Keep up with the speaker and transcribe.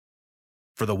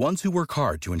For the ones who work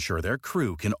hard to ensure their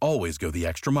crew can always go the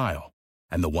extra mile,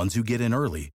 and the ones who get in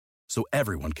early so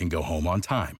everyone can go home on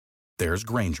time, there's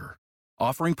Grainger,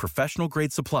 offering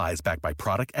professional-grade supplies backed by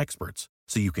product experts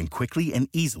so you can quickly and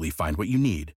easily find what you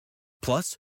need.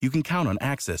 Plus, you can count on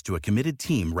access to a committed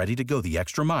team ready to go the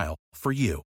extra mile for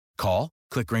you. Call,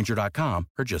 click Grainger.com,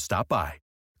 or just stop by.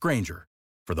 Grainger,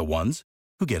 for the ones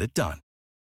who get it done.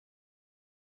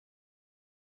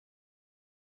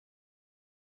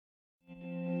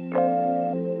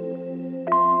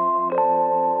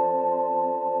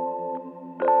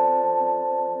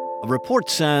 A report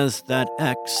says that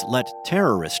X let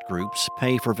terrorist groups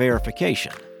pay for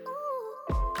verification.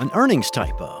 An earnings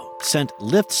typo sent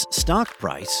Lyft's stock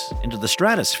price into the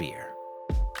stratosphere.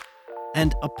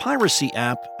 And a piracy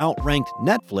app outranked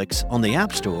Netflix on the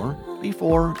App Store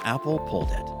before Apple pulled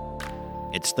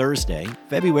it. It's Thursday,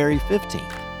 February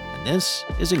 15th, and this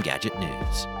is Engadget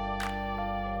News.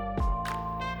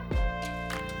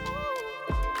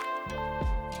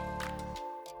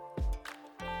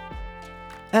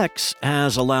 X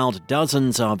has allowed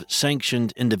dozens of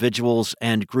sanctioned individuals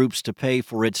and groups to pay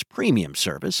for its premium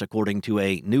service, according to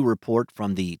a new report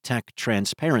from the Tech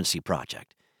Transparency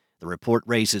Project. The report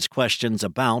raises questions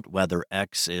about whether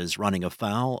X is running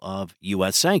afoul of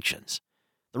U.S. sanctions.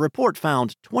 The report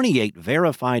found 28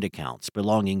 verified accounts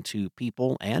belonging to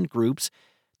people and groups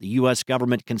the U.S.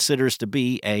 government considers to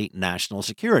be a national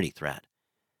security threat.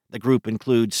 The group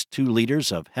includes 2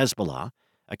 leaders of Hezbollah,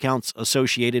 accounts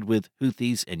associated with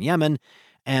Houthis in Yemen,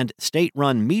 and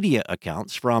state-run media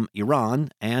accounts from Iran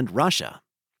and Russia.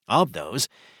 Of those,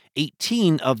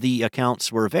 18 of the accounts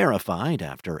were verified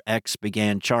after X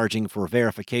began charging for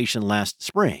verification last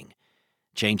spring.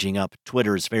 Changing up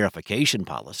Twitter's verification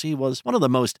policy was one of the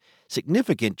most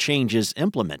significant changes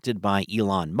implemented by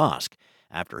Elon Musk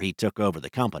after he took over the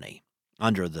company.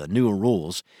 Under the new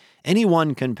rules,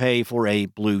 anyone can pay for a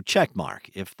blue checkmark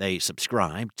if they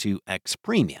subscribe to X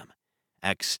Premium.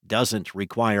 X doesn't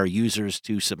require users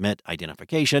to submit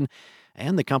identification,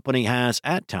 and the company has,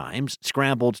 at times,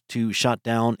 scrambled to shut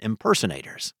down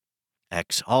impersonators.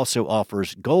 X also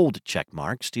offers gold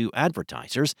checkmarks to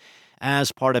advertisers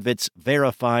as part of its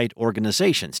Verified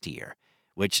Organizations tier,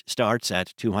 which starts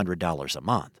at $200 a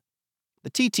month. The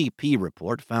TTP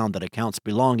report found that accounts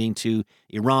belonging to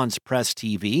Iran's Press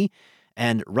TV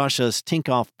and Russia's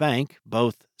Tinkoff Bank,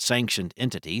 both sanctioned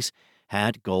entities,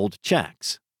 had gold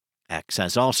checks. X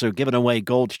has also given away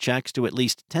gold checks to at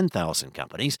least 10,000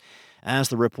 companies. As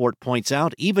the report points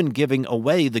out, even giving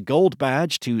away the gold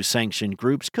badge to sanctioned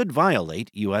groups could violate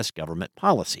U.S. government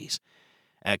policies.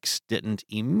 X didn't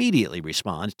immediately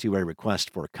respond to a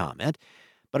request for comment,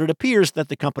 but it appears that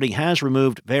the company has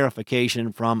removed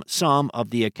verification from some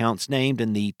of the accounts named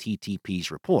in the TTP's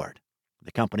report.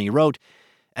 The company wrote,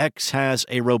 X has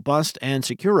a robust and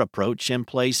secure approach in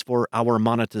place for our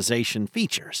monetization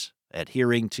features,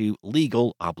 adhering to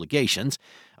legal obligations,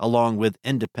 along with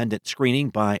independent screening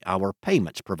by our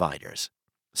payments providers.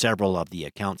 Several of the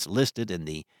accounts listed in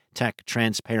the Tech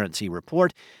Transparency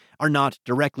Report are not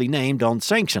directly named on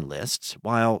sanction lists,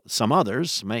 while some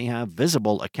others may have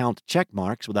visible account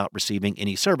checkmarks without receiving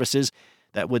any services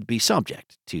that would be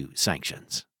subject to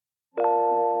sanctions.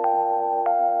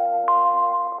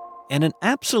 In an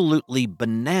absolutely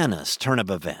bananas turn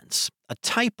of events, a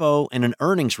typo in an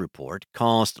earnings report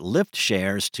caused Lyft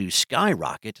shares to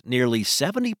skyrocket nearly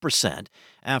 70%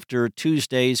 after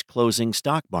Tuesday's closing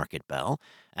stock market bell,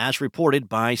 as reported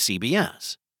by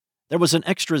CBS. There was an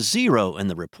extra zero in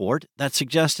the report that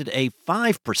suggested a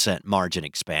 5% margin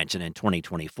expansion in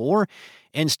 2024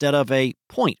 instead of a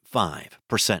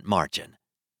 0.5% margin.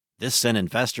 This sent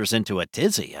investors into a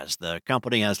tizzy as the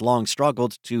company has long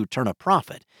struggled to turn a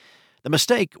profit. The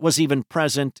mistake was even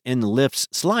present in Lyft's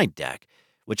slide deck,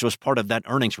 which was part of that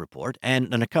earnings report,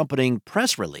 and an accompanying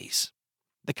press release.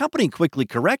 The company quickly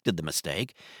corrected the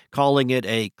mistake, calling it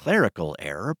a clerical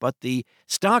error, but the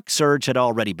stock surge had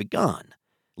already begun.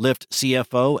 Lyft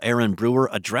CFO Aaron Brewer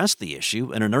addressed the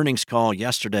issue in an earnings call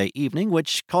yesterday evening,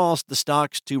 which caused the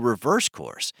stocks to reverse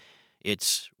course.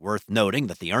 It's worth noting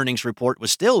that the earnings report was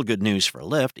still good news for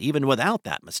Lyft, even without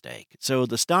that mistake, so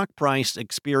the stock price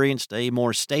experienced a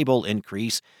more stable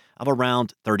increase of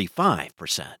around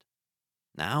 35%.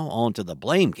 Now on to the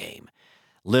blame game.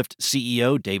 Lyft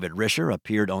CEO David Risher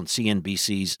appeared on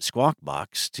CNBC's Squawk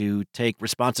Box to take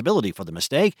responsibility for the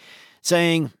mistake,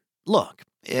 saying, "Look,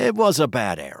 it was a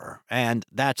bad error, and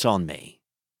that's on me."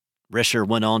 Risher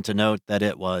went on to note that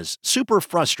it was super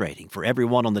frustrating for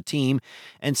everyone on the team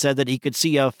and said that he could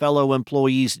see a fellow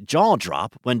employee's jaw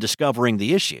drop when discovering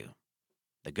the issue.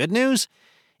 The good news?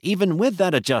 Even with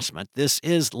that adjustment, this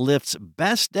is Lyft's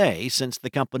best day since the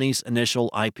company's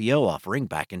initial IPO offering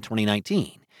back in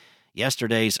 2019.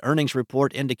 Yesterday's earnings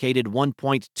report indicated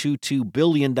 $1.22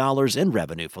 billion in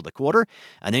revenue for the quarter,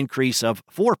 an increase of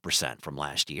 4% from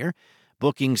last year.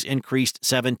 Bookings increased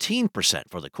 17%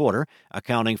 for the quarter,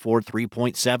 accounting for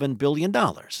 $3.7 billion.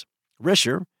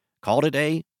 Risher called it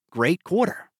a great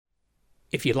quarter.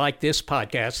 If you like this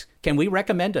podcast, can we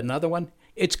recommend another one?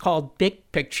 It's called Big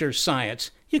Picture Science.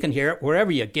 You can hear it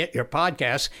wherever you get your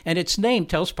podcasts, and its name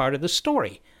tells part of the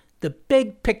story. The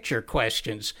big picture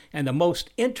questions and the most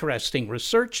interesting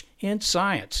research in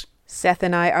science. Seth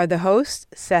and I are the hosts.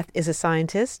 Seth is a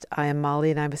scientist. I am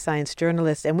Molly, and I'm a science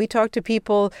journalist. And we talk to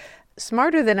people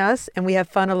smarter than us, and we have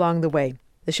fun along the way.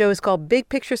 The show is called Big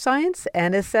Picture Science,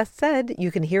 and as Seth said,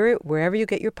 you can hear it wherever you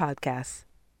get your podcasts.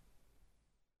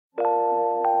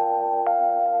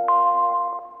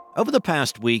 Over the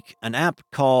past week, an app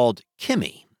called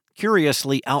Kimi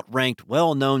curiously outranked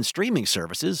well-known streaming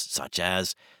services such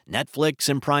as Netflix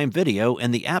and Prime Video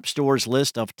in the App Store's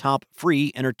list of top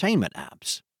free entertainment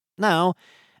apps. Now,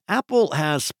 Apple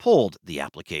has pulled the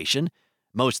application,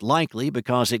 most likely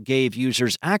because it gave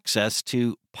users access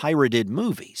to pirated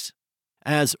movies.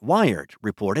 As Wired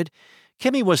reported,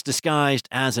 Kimi was disguised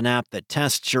as an app that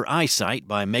tests your eyesight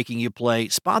by making you play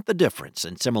Spot the Difference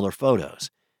in similar photos.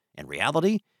 In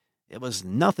reality, it was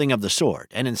nothing of the sort,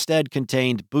 and instead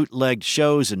contained bootlegged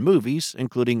shows and movies,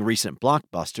 including recent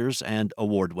blockbusters and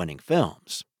award-winning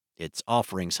films. Its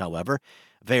offerings, however,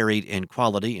 varied in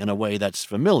quality in a way that's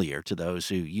familiar to those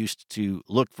who used to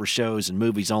look for shows and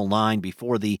movies online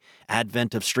before the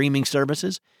advent of streaming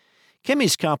services.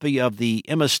 Kimi's copy of the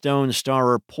Emma Stone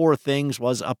starrer Poor Things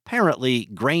was apparently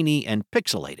grainy and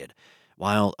pixelated,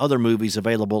 while other movies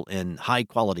available in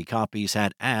high-quality copies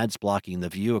had ads blocking the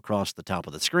view across the top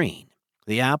of the screen.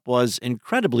 The app was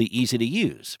incredibly easy to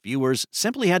use. Viewers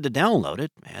simply had to download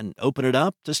it and open it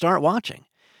up to start watching.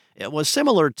 It was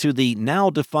similar to the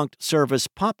now-defunct service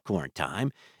Popcorn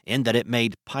Time in that it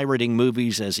made pirating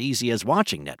movies as easy as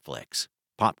watching Netflix.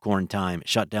 Popcorn Time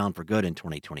shut down for good in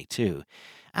 2022.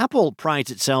 Apple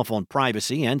prides itself on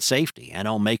privacy and safety and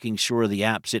on making sure the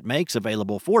apps it makes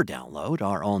available for download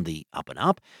are on the up and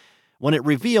up. When it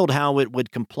revealed how it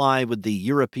would comply with the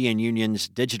European Union's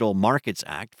Digital Markets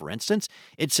Act, for instance,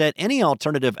 it said any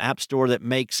alternative app store that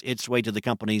makes its way to the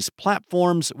company's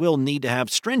platforms will need to have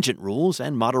stringent rules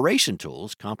and moderation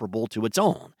tools comparable to its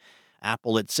own.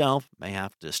 Apple itself may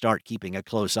have to start keeping a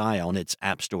close eye on its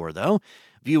app store, though.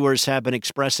 Viewers have been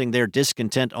expressing their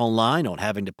discontent online on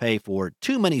having to pay for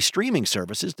too many streaming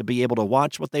services to be able to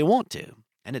watch what they want to.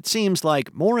 And it seems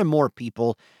like more and more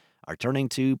people are turning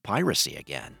to piracy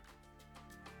again.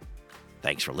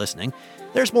 Thanks for listening.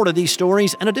 There's more to these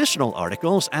stories and additional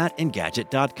articles at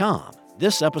Engadget.com.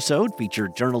 This episode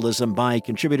featured journalism by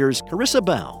contributors Carissa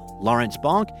Bell, Lawrence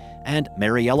Bonk, and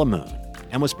Mariella Moon,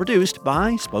 and was produced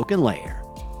by Spoken Layer.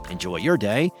 Enjoy your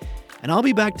day, and I'll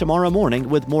be back tomorrow morning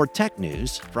with more tech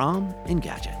news from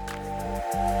Engadget.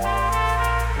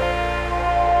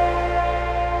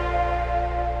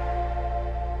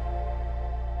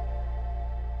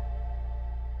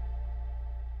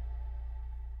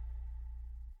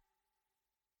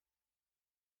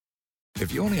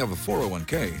 If you only have a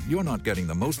 401k, you're not getting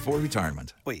the most for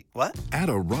retirement. Wait, what? Add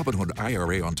a Robinhood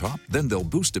IRA on top, then they'll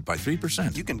boost it by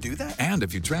 3%. You can do that? And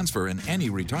if you transfer in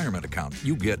any retirement account,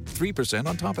 you get 3%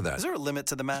 on top of that. Is there a limit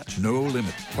to the match? No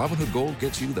limit. Robinhood Gold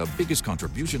gets you the biggest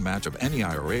contribution match of any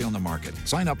IRA on the market.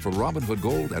 Sign up for Robinhood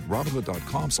Gold at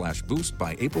Robinhood.com/boost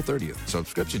by April 30th.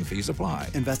 Subscription fees apply.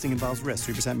 Investing involves risk.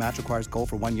 3% match requires gold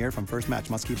for 1 year from first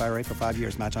match. Must keep IRA for 5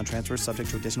 years. Match on transfers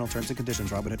subject to additional terms and conditions.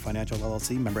 Robinhood Financial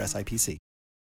LLC, member SIPC.